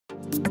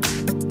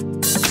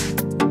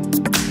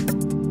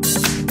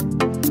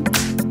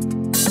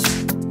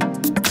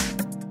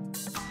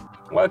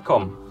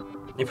Welcome!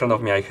 In front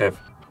of me I have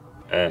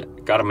a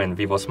Garmin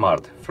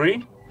Vivosmart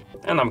 3,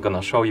 and I'm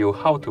gonna show you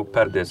how to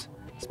pair this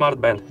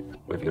smartband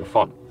with your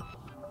phone.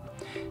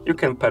 You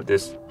can pair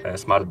this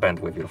smartband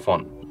with your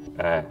phone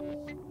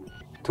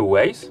two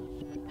ways.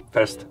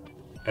 First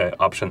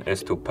option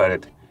is to pair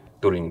it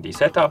during the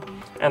setup,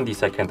 and the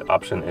second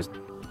option is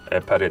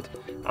pair it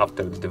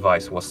after the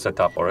device was set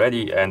up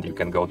already, and you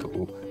can go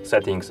to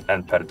settings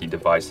and pair the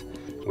device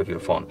with your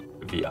phone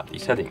via the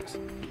settings.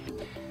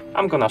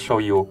 I'm gonna show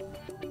you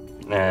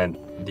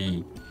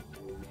the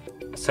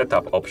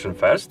setup option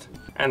first,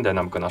 and then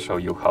I'm gonna show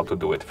you how to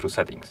do it through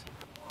settings.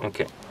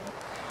 Okay,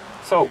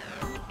 so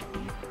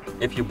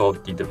if you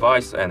bought the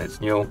device and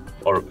it's new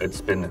or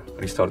it's been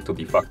restored to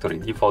the factory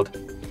default,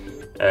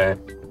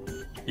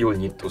 you will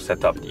need to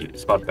set up the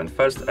smartband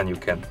first, and you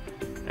can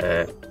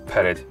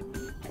pair it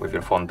with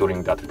your phone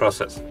during that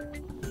process.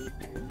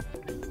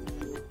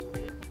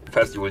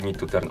 First you will need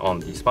to turn on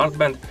the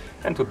smartband,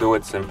 and to do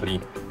it simply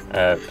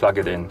plug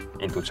it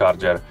into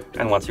charger,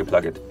 and once you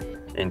plug it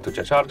into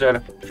the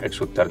charger it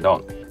should turn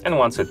on, and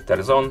once it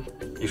turns on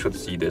you should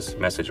see this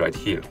message right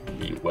here,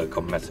 the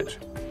welcome message.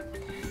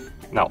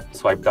 Now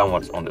swipe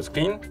downwards on the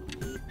screen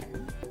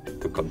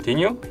to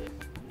continue,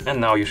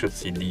 and now you should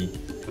see the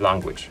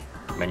language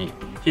menu.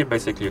 Here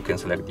basically you can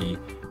select the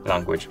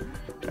language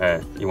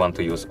you want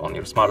to use on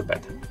your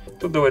smartband.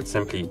 To do it,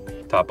 simply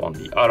tap on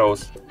the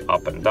arrows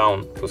up and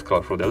down to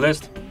scroll through the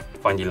list,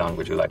 find the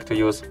language you like to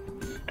use,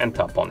 and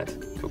tap on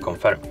it to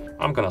confirm.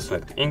 I'm gonna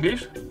select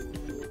English,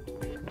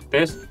 like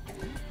this.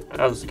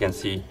 And as you can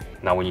see,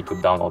 now we need to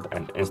download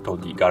and install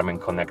the Garmin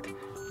Connect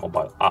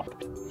mobile app.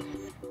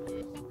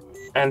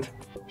 And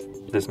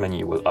this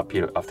menu will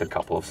appear after a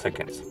couple of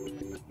seconds.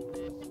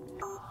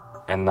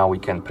 And now we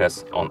can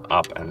press on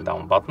up and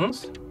down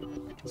buttons,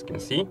 as you can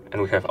see,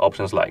 and we have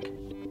options like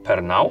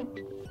pair now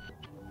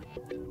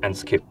and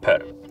skip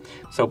pair.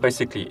 So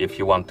basically, if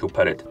you want to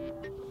pair it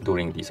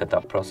during the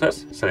setup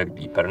process, select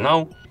the pair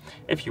now.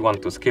 If you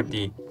want to skip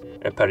the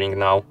pairing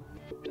now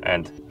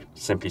and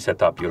simply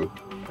set up your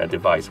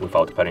device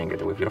without pairing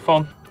it with your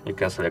phone, you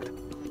can select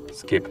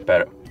skip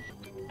pair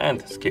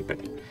and skip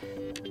it.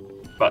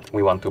 But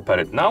we want to pair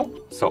it now,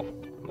 so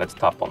let's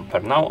tap on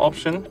pair now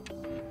option,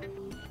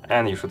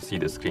 and you should see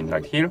the screen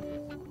right here.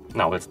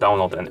 Now let's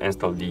download and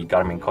install the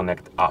Garmin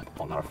Connect app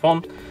on our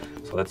phone.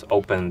 So let's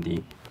open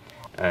the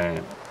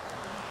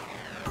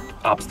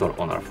App Store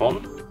on our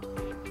phone.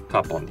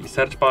 Tap on the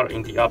search bar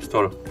in the App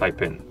Store,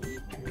 type in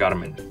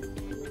Garmin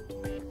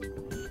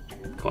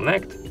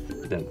Connect,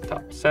 then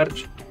tap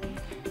search.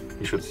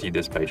 You should see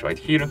this page right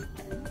here,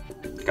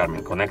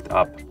 Garmin Connect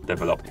app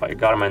developed by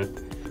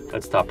Garmin.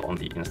 Let's tap on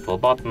the install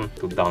button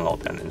to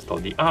download and install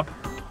the app.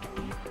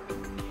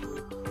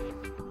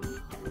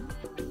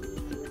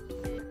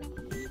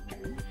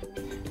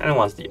 And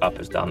once the app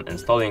is done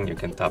installing, you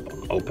can tap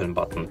on open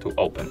button to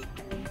open.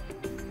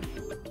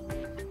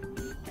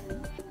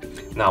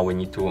 Now we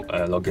need to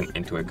log in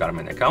into a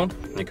Garmin account.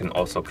 You can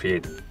also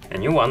create a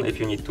new one if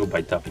you need to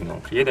by tapping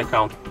on create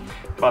account,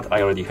 but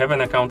I already have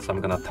an account, so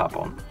I'm gonna tap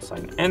on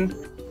sign in,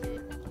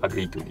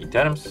 agree to the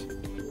terms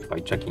by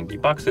checking the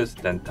boxes,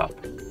 then tap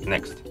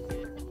next.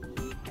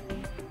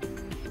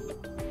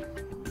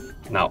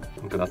 Now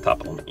I'm gonna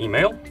tap on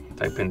email,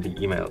 type in the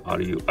email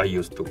I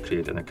used to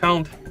create an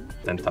account,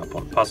 then tap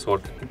on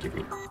password. Give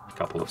me a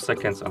couple of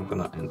seconds, I'm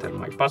gonna enter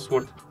my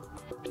password.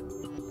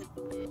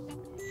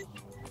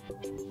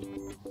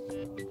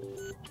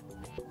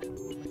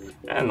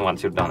 And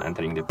once you're done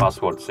entering the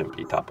password,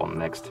 simply tap on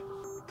next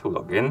to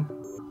log in.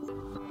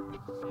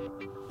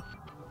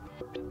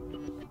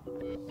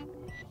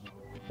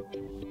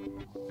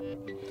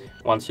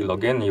 Once you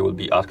log in, you will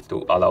be asked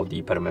to allow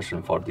the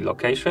permission for the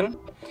location.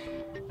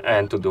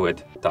 And to do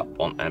it, tap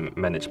on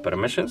manage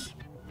permissions.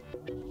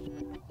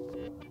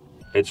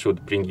 It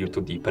should bring you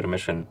to the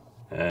permission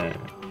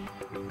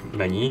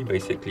menu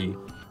basically,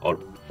 or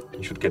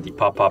you should get the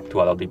pop-up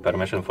to allow the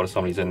permission. For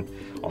some reason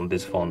on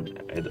this phone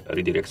it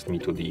redirects me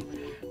to the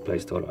Play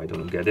Store. I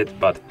don't get it,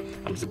 but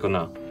I'm just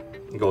gonna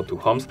go to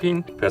home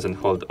screen, press and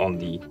hold on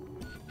the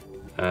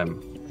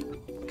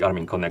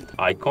Garmin Connect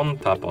icon,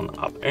 tap on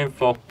app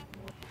info,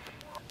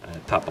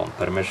 tap on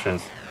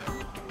permissions,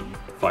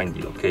 find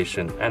the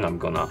location, and I'm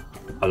gonna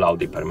allow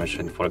the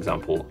permission, for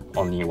example,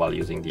 only while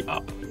using the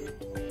app.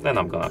 Then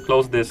I'm gonna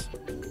close this,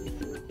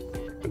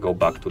 go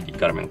back to the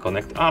Garmin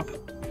Connect app,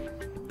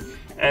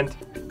 and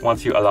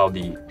once you allow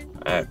the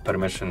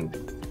permission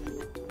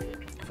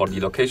for the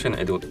location,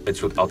 it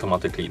should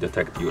automatically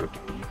detect your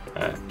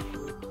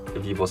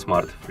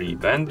Vivosmart 3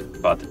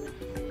 band, but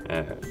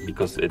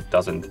because it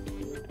doesn't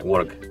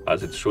work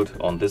as it should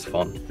on this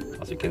phone,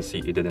 as you can see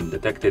it didn't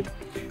detect it,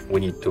 we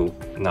need to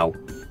now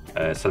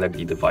select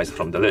the device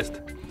from the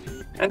list.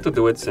 And to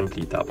do it,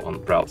 simply tap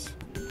on browse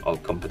all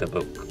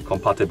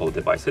compatible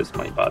devices,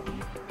 my bad.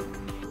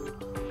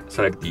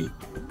 Select the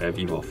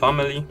Vivo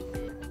family,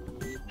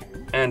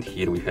 and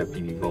here we have the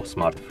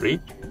Vivosmart 3.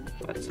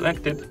 Let's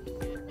select it.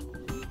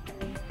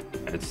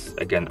 it's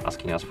again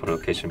asking us for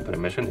location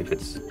permission. If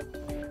it's,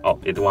 oh,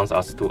 it wants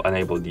us to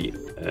enable the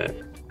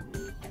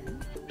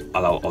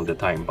allow all the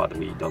time, but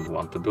we don't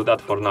want to do that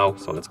for now,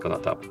 so let's gonna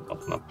tap on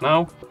not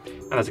now.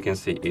 And as you can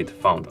see, it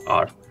found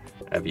our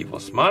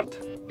Vivosmart.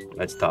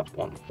 Let's tap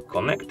on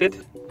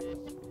connected,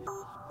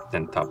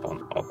 then tap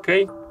on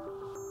OK.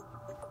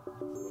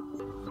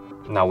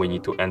 Now we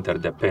need to enter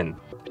the pin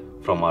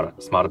from our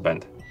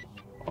smartband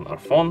on our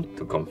phone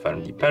to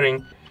confirm the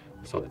pairing.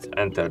 So let's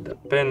enter the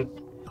pin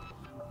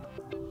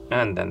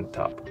and then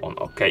tap on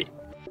OK.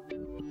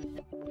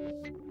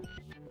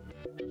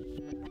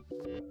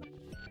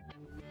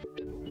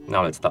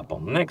 Now let's tap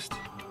on next.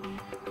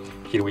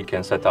 Here we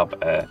can set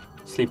up a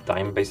sleep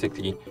time,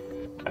 basically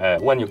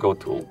when you go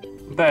to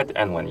bed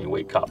and when you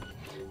wake up.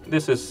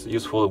 This is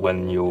useful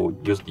when you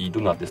use the do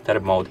not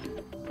disturb mode.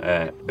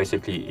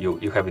 Basically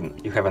you have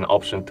an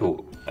option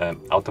to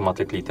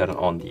automatically turn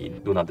on the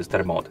do not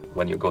disturb mode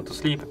when you go to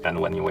sleep and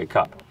when you wake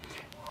up.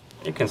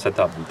 You can set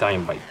up the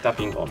time by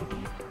tapping on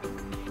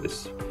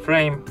this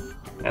frame,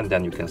 and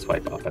then you can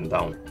swipe up and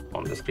down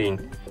on the screen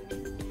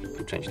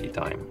to change the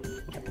time,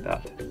 like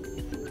that.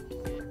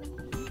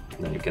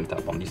 Then you can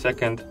tap on the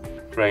second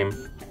frame,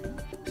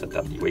 set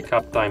up the wake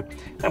up time,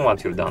 and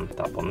once you're done,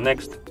 tap on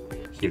next.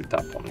 Here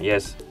tap on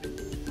yes.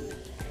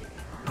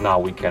 Now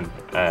we can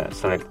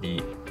select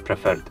the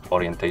preferred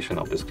orientation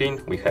of the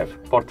screen. We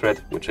have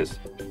portrait, which is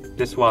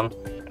this one,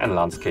 and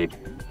landscape,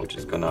 which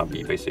is gonna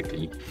be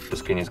basically, the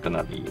screen is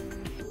gonna be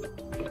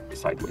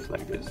sideways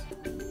like this.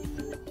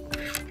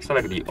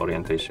 Select the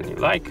orientation you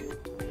like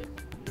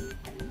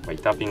by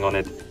tapping on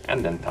it,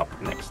 and then tap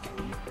next.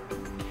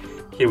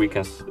 Here we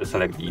can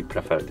select the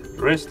preferred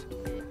wrist.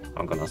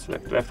 I'm gonna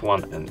select left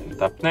one and then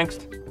tap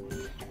next.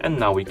 And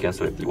now we can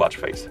select the watch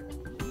face.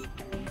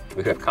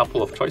 We have a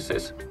couple of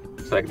choices.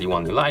 Select the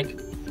one you like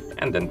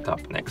and then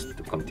tap next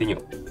to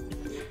continue.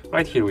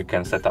 Right here we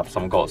can set up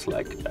some goals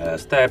like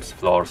steps,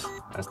 floors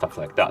and stuff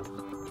like that.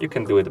 You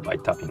can do it by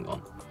tapping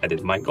on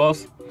edit my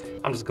goals.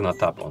 I'm just gonna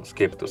tap on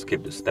skip to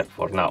skip this step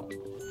for now.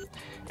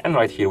 And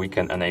right here we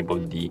can enable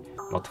the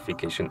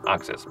notification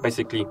access.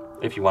 Basically,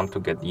 if you want to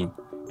get the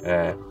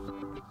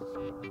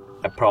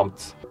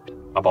prompts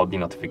about the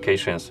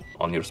notifications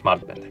on your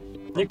smartband,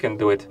 you can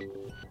do it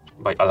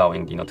by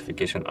allowing the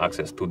notification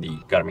access to the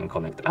Garmin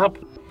Connect app.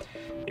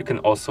 You can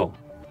also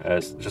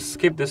just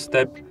skip this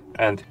step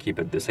and keep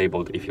it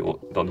disabled if you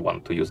don't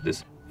want to use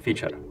this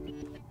feature.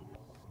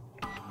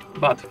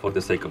 But for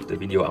the sake of the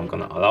video, I'm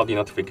gonna allow the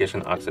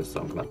notification access,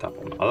 so I'm gonna tap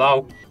on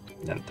allow,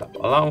 then tap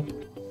allow.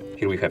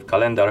 Here we have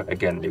calendar.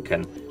 Again, you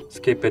can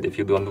skip it if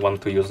you don't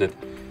want to use it,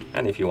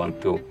 and if you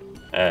want to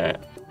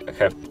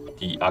have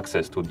the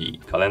access to the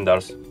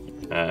calendars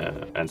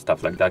and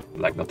stuff like that,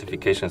 like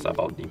notifications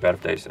about the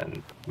birthdays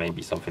and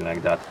maybe something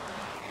like that,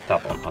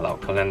 tap on allow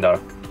calendar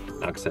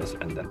access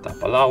and then tap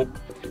allow.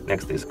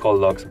 Next is call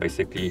logs,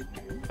 basically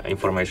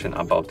information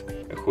about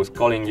who's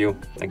calling you.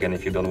 Again,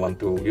 if you don't want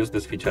to use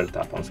this feature,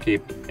 tap on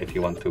skip. If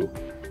you want to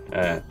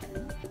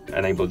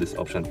enable this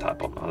option,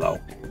 tap on allow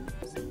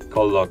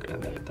call log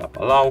and then tap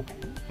allow.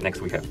 Next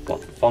we have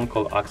phone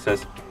call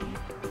access.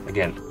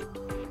 Again,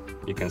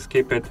 you can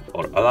skip it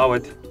or allow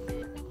it.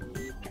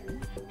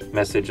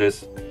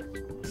 Messages,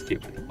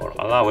 skip it or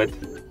allow it.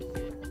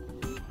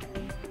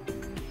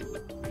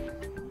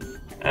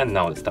 And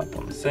now let's tap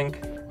on sync,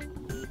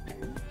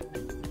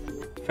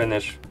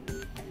 finish.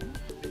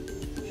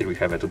 Here we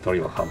have a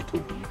tutorial how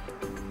to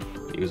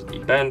use the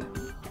band.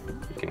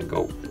 You can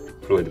go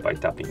through it by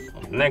tapping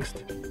on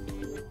next,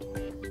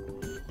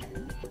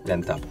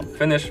 then tap on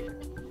finish.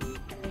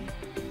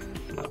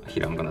 Now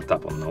here I'm gonna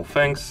tap on no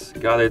thanks,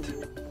 got it.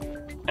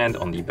 And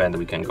on the band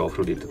we can go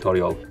through the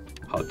tutorial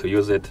how to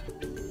use it.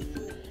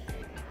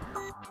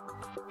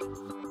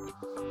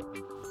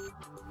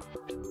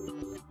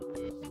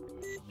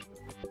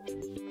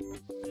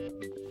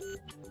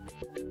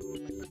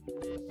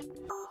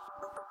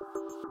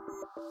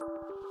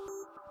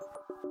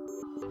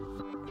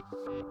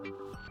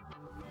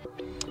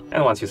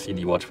 And once you see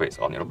the watch face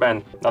on your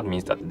band, that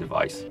means that the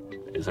device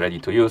is ready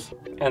to use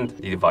and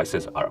the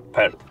devices are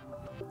paired.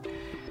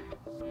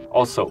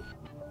 Also,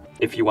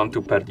 if you want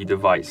to pair the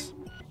device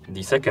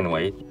the second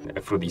way,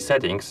 through the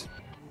settings,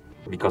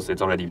 because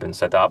it's already been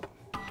set up,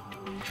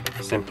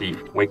 simply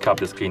wake up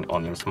the screen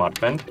on your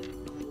smartband.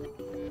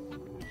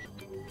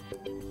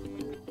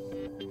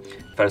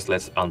 First,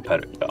 let's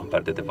unpair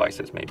the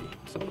devices maybe.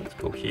 So let's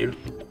go here,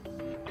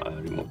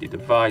 remove the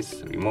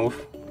device,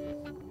 remove.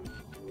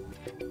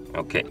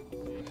 Okay,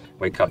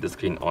 wake up the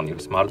screen on your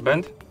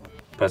smartband.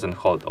 Press and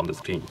hold on the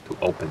screen to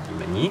open the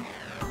menu.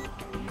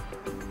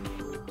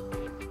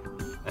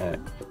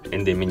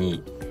 In the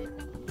menu,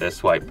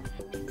 swipe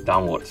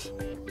downwards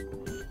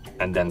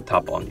and then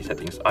tap on the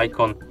settings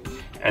icon.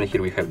 And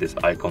here we have this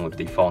icon with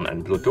the phone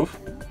and Bluetooth.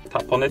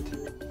 Tap on it.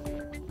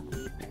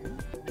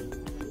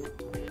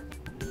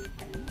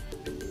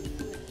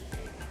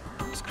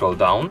 Scroll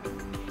down,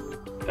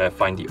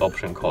 find the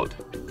option called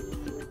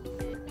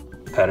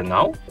Pair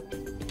Now.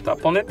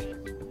 Tap on it,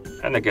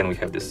 and again we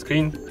have this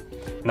screen.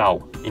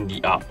 Now in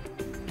the app,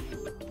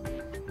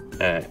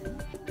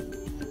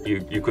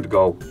 you could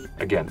go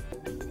again,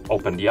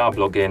 open the app,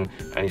 log in,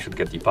 and you should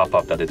get the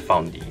pop-up that it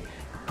found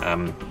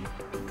the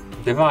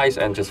device,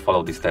 and just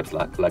follow the steps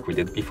like we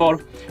did before.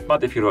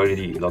 But if you're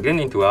already logged in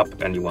into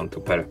app and you want to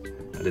pair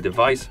the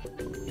device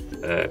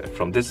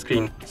from this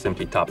screen,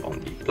 simply tap on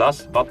the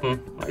plus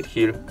button right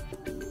here,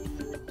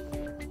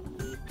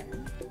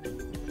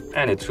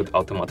 and it should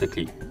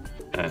automatically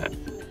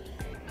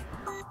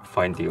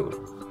find your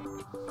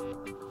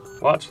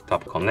watch.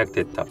 Tap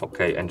connected, tap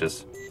OK, and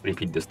just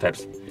repeat the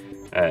steps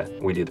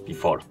we did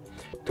before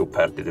to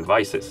pair the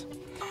devices.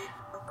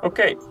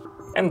 Okay,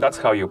 and that's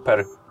how you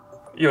pair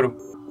your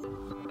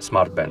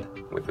smart band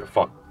with your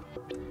phone.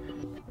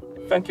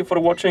 Thank you for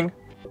watching.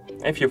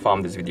 If you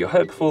found this video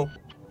helpful,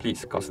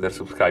 please consider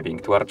subscribing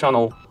to our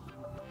channel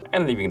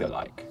and leaving a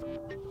like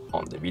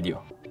on the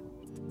video.